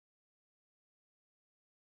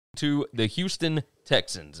to the Houston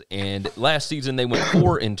Texans. And last season they went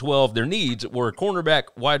 4-12. Their needs were cornerback,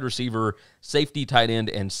 wide receiver, safety, tight end,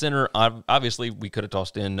 and center. Obviously, we could have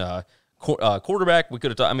tossed in quarterback. We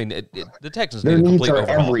could have. The Texans. Their need needs are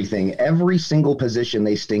overhaul. everything. Every single position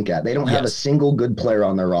they stink at. They don't have a single good player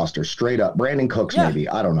on their roster. Straight up, Brandon Cooks maybe.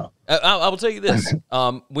 I don't know. I will tell you this: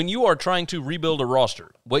 when you are trying to rebuild a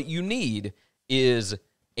roster, what you need is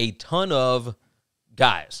a ton of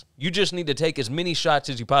guys. You just need to take as many shots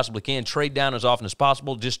as you possibly can, trade down as often as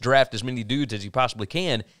possible, just draft as many dudes as you possibly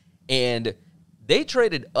can. And they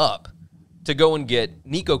traded up to go and get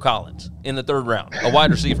Nico Collins in the 3rd round, a wide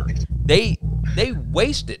receiver. They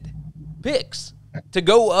wasted picks to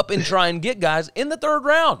go up and try and get guys in the 3rd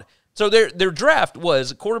round. So their draft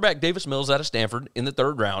was quarterback Davis Mills out of Stanford in the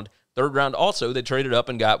 3rd round. 3rd round also, they traded up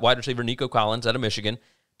and got wide receiver Nico Collins out of Michigan.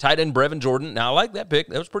 Tight end Brevin Jordan. Now, I like that pick.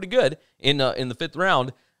 That was pretty good in the 5th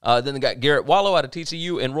round. Then they got Garrett Wallow out of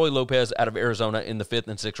TCU and Roy Lopez out of Arizona in the 5th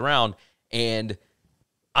and 6th round. And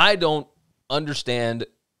I don't understand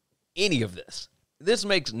any of this. This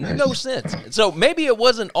makes no sense. So maybe it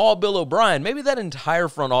wasn't all Bill O'Brien. Maybe that entire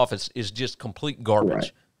front office is just complete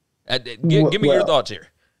garbage. Right. Give me your thoughts here.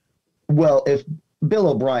 Well, if Bill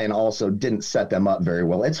O'Brien also didn't set them up very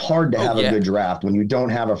well. It's hard to have a good draft when you don't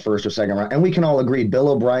have a 1st or 2nd round. And we can all agree, Bill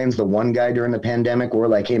O'Brien's the one guy during the pandemic where we're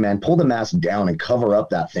like, hey, man, pull the mask down and cover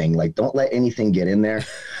up that thing. Like, don't let anything get in there.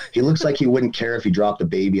 He looks like he wouldn't care if he dropped a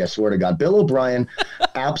baby, I swear to God. Bill O'Brien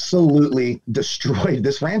absolutely destroyed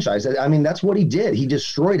this franchise. I mean, that's what he did. He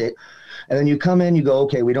destroyed it. And then you come in, you go,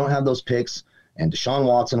 okay, we don't have those picks. And Deshaun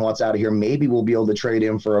Watson wants out of here. Maybe we'll be able to trade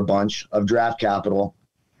him for a bunch of draft capital.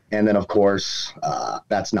 And then, of course,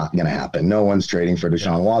 that's not going to happen. No one's trading for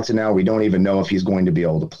Deshaun Watson now. We don't even know if he's going to be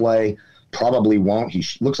able to play. Probably won't. He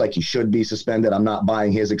looks like he should be suspended. I'm not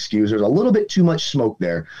buying his excuse. There's a little bit too much smoke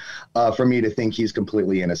there for me to think he's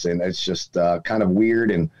completely innocent. It's just kind of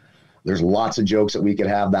weird, and there's lots of jokes that we could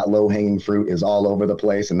have. That low-hanging fruit is all over the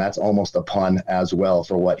place, and that's almost a pun as well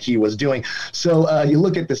for what he was doing. So you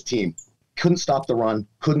look at this team. Couldn't stop the run,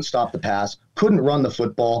 couldn't stop the pass, couldn't run the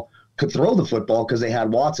football, could throw the football because they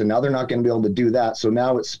had Watson. Now they're not going to be able to do that. So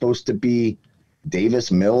now it's supposed to be Davis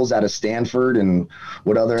Mills out of Stanford and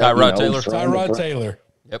what other Tyrod Taylor. Tyrod Taylor.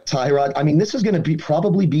 Yep. Tyrod. I mean, this is going to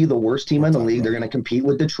probably be the worst team in the league. They're going to compete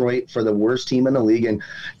with Detroit for the worst team in the league. And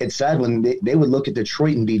it's sad when they would look at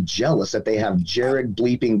Detroit and be jealous that they have Jared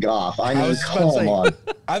bleeping Goff. I mean, come on.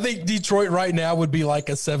 I think Detroit right now would be like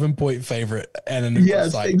a 7-point favorite at an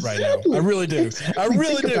site right now. I really do. I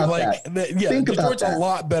really do. Like, Detroit's a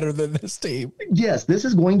lot better than this team. Yes, this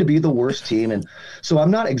is going to be the worst team. And so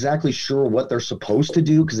I'm not exactly sure what they're supposed to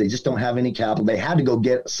do because they just don't have any capital. They had to go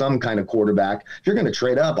get some kind of quarterback. If you're going to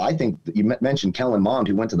trade up, I think you mentioned Kellen Mond,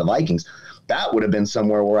 who went to the Vikings. That would have been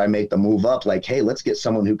somewhere where I make the move up, like, hey, let's get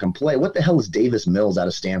someone who can play. What the hell is Davis Mills out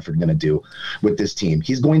of Stanford going to do with this team?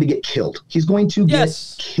 He's going to get killed. He's going to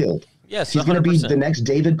get killed. Yes, he's going to be the next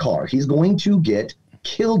David Carr. He's going to get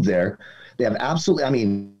killed there. They have absolutely, I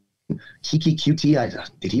mean, Kiki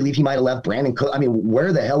QT, did he leave? He might have left. Brandon Cook. I mean,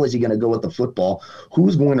 where the hell is he going to go with the football?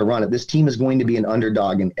 Who's going to run it? This team is going to be an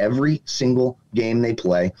underdog in every single game they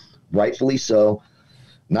play, rightfully so.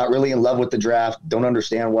 Not really in love with the draft. Don't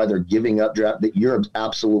understand why they're giving up draft. You're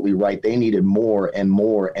absolutely right. They needed more and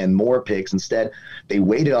more and more picks. Instead, they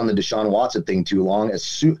waited on the Deshaun Watson thing too long. As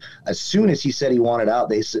soon as he said he wanted out,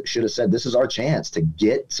 they should have said, this is our chance to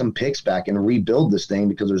get some picks back and rebuild this thing,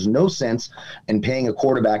 because there's no sense in paying a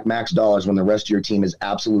quarterback max dollars when the rest of your team is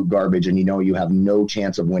absolute garbage and you know you have no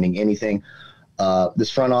chance of winning anything. This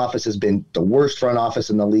front office has been the worst front office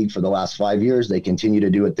in the league for the last 5 years. They continue to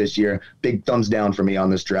do it this year. Big thumbs down for me on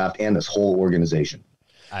this draft and this whole organization.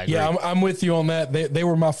 Yeah, I'm with you on that. They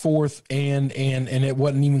were my 4th, and it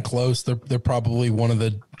wasn't even close. They're probably one of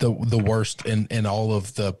the worst in all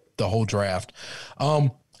of the whole draft.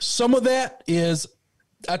 Some of that is,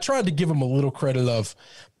 I tried to give them a little credit of,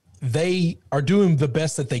 they are doing the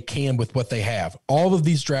best that they can with what they have. All of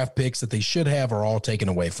these draft picks that they should have are all taken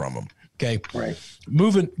away from them. Okay. Right.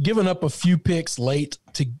 Giving up a few picks late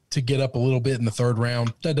to get up a little bit in the 3rd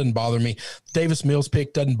round, that doesn't bother me. Davis Mills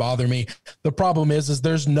pick doesn't bother me. The problem is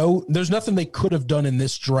there's nothing they could have done in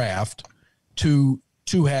this draft to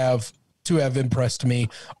have impressed me,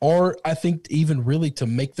 or I think even really to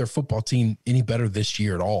make their football team any better this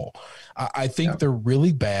year at all. I think they're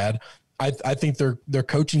really bad. I think their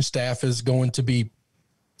coaching staff is going to be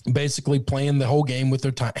basically playing the whole game with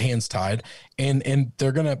their hands tied, and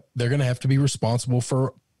they're gonna have to be responsible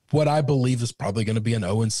for what I believe is probably going to be an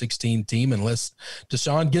 0-16 team unless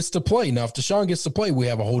Deshaun gets to play. Now, if Deshaun gets to play, we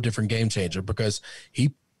have a whole different game changer, because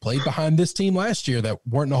he played behind this team last year that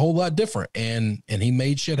weren't a whole lot different, and he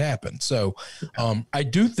made shit happen. So I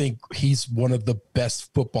do think he's one of the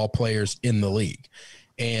best football players in the league.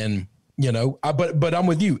 And, you know, but I'm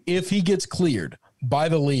with you. If he gets cleared by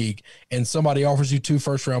the league and somebody offers you 2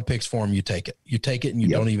 first-round picks for him, you take it. You take it, and you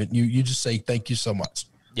don't even you just say thank you so much.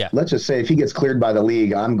 Yeah. Let's just say if he gets cleared by the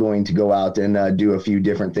league, I'm going to go out and do a few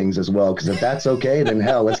different things as well. Because if that's okay, then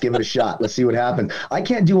hell, let's give it a shot. Let's see what happens. I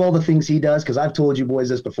can't do all the things he does because I've told you boys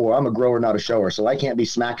this before. I'm a grower, not a shower, so I can't be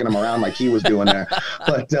smacking him around like he was doing there.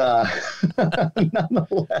 But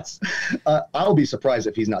nonetheless, I'll be surprised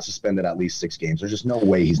if he's not suspended at least 6 games. There's just no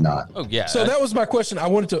way he's not. Oh yeah. So that was my question. I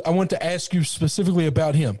wanted to ask you specifically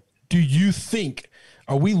about him. Do you think,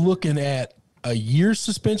 are we looking at a year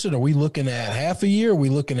suspension? Are we looking at half a year? Are we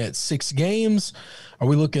looking at 6 games? Are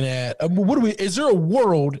we looking at is there a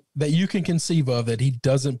world that you can conceive of that he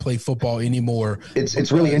doesn't play football anymore?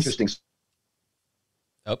 It's really interesting.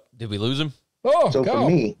 Oh, did we lose him? Oh, so for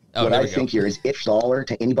me, what I think here is if dollar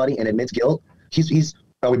to anybody and admits guilt, he's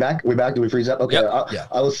are we back? We're back. Do we freeze up? Okay. Yep.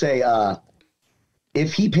 I will say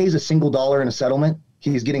if he pays a single dollar in a settlement,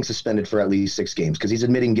 he's getting suspended for at least 6 games because he's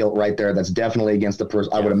admitting guilt right there. That's definitely against the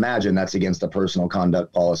I would imagine that's against the personal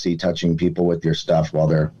conduct policy. Touching people with your stuff while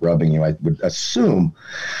they're rubbing you, I would assume,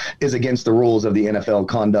 is against the rules of the NFL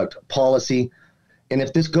conduct policy. And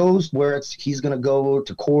if this goes where he's going to go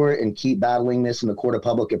to court and keep battling this in the court of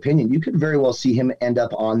public opinion, you could very well see him end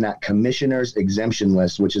up on that commissioner's exemption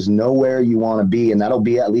list, which is nowhere you want to be. And that'll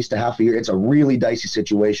be at least a half a year. It's a really dicey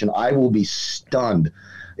situation. I will be stunned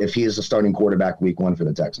if he is a starting quarterback week 1 for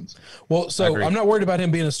the Texans. Well, so I'm not worried about him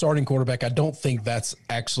being a starting quarterback. I don't think that's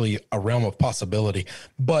actually a realm of possibility.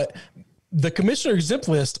 But the commissioner exempt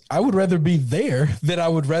list, I would rather be there than I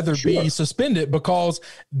would rather be suspended because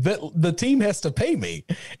the team has to pay me.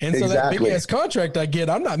 And so that big ass contract I get,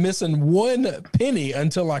 I'm not missing 1 penny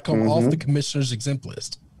until I come off the commissioner's exempt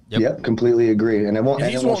list. Yep, completely agree. And it won't.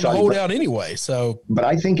 And he's wanting to hold out anyway. So, but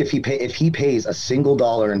I think if he pays a single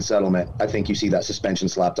dollar in settlement, I think you see that suspension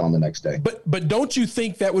slapped on the next day. But don't you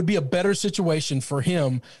think that would be a better situation for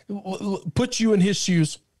him? Put you in his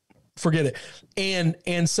shoes, forget it,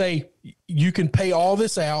 and say you can pay all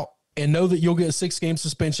this out and know that you'll get a 6-game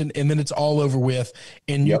suspension and then it's all over with,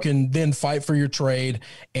 and you can then fight for your trade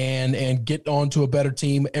and get on to a better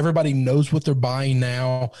team. Everybody knows what they're buying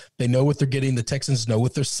now. They know what they're getting. The Texans know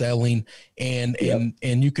what they're selling, and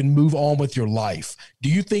you can move on with your life. Do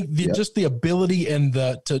you think just the ability and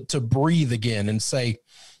to breathe again and say,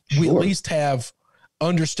 we at least have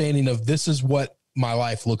understanding of this is what my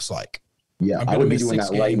life looks like? Yeah, I would be doing that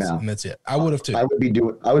right now. And that's it. I would have too. I would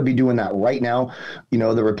be doing that right now. You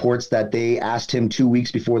know, the reports that they asked him 2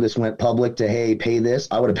 weeks before this went public to, hey, pay this.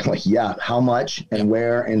 I would have been like, yeah, how much and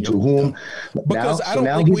where and to whom? Because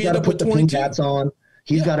now he's got to put the pink hats on.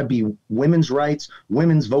 He's got to be women's rights,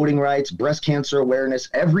 women's voting rights, breast cancer awareness,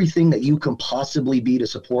 everything that you can possibly be to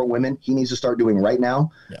support women. He needs to start doing right now.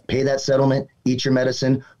 Yeah. Pay that settlement, eat your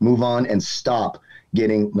medicine, move on, and stop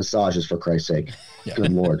getting massages, for Christ's sake. Yeah.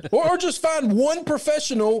 Good Lord. Or just find one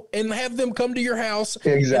professional and have them come to your house.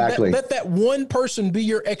 Exactly. Let that one person be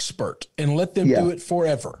your expert and let them do it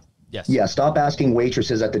forever. Yes. Yeah. Stop asking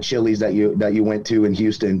waitresses at the Chili's that you went to in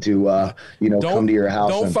Houston to come to your house.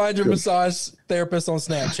 Don't find your massage therapist on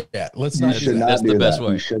Snapchat. Let's not do that. That's the best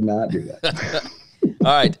way. You should not do that.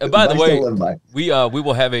 All right. And by the way, we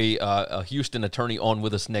will have a Houston attorney on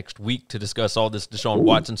with us next week to discuss all this Deshaun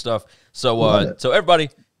Watson stuff. So so everybody,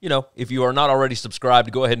 if you are not already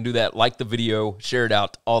subscribed, go ahead and do that. Like the video, share it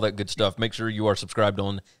out, all that good stuff. Make sure you are subscribed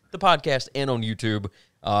on the podcast and on YouTube.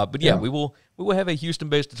 But we will have a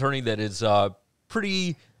Houston-based attorney that is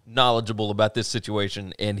pretty knowledgeable about this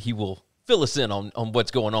situation, and he will fill us in on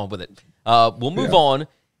what's going on with it. We'll move on.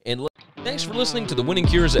 And thanks for listening to the Winning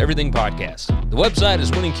Cures Everything podcast. The website is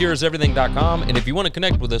winningcureseverything.com, and if you want to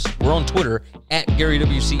connect with us, we're on Twitter at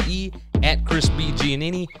GaryWCE, at Chris B.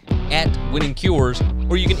 Giannini, at Winning Cures,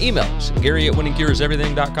 or you can email us, Gary at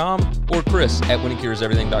winningcureseverything.com or Chris at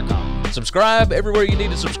winningcureseverything.com. Subscribe everywhere you need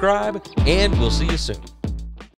to subscribe, and we'll see you soon.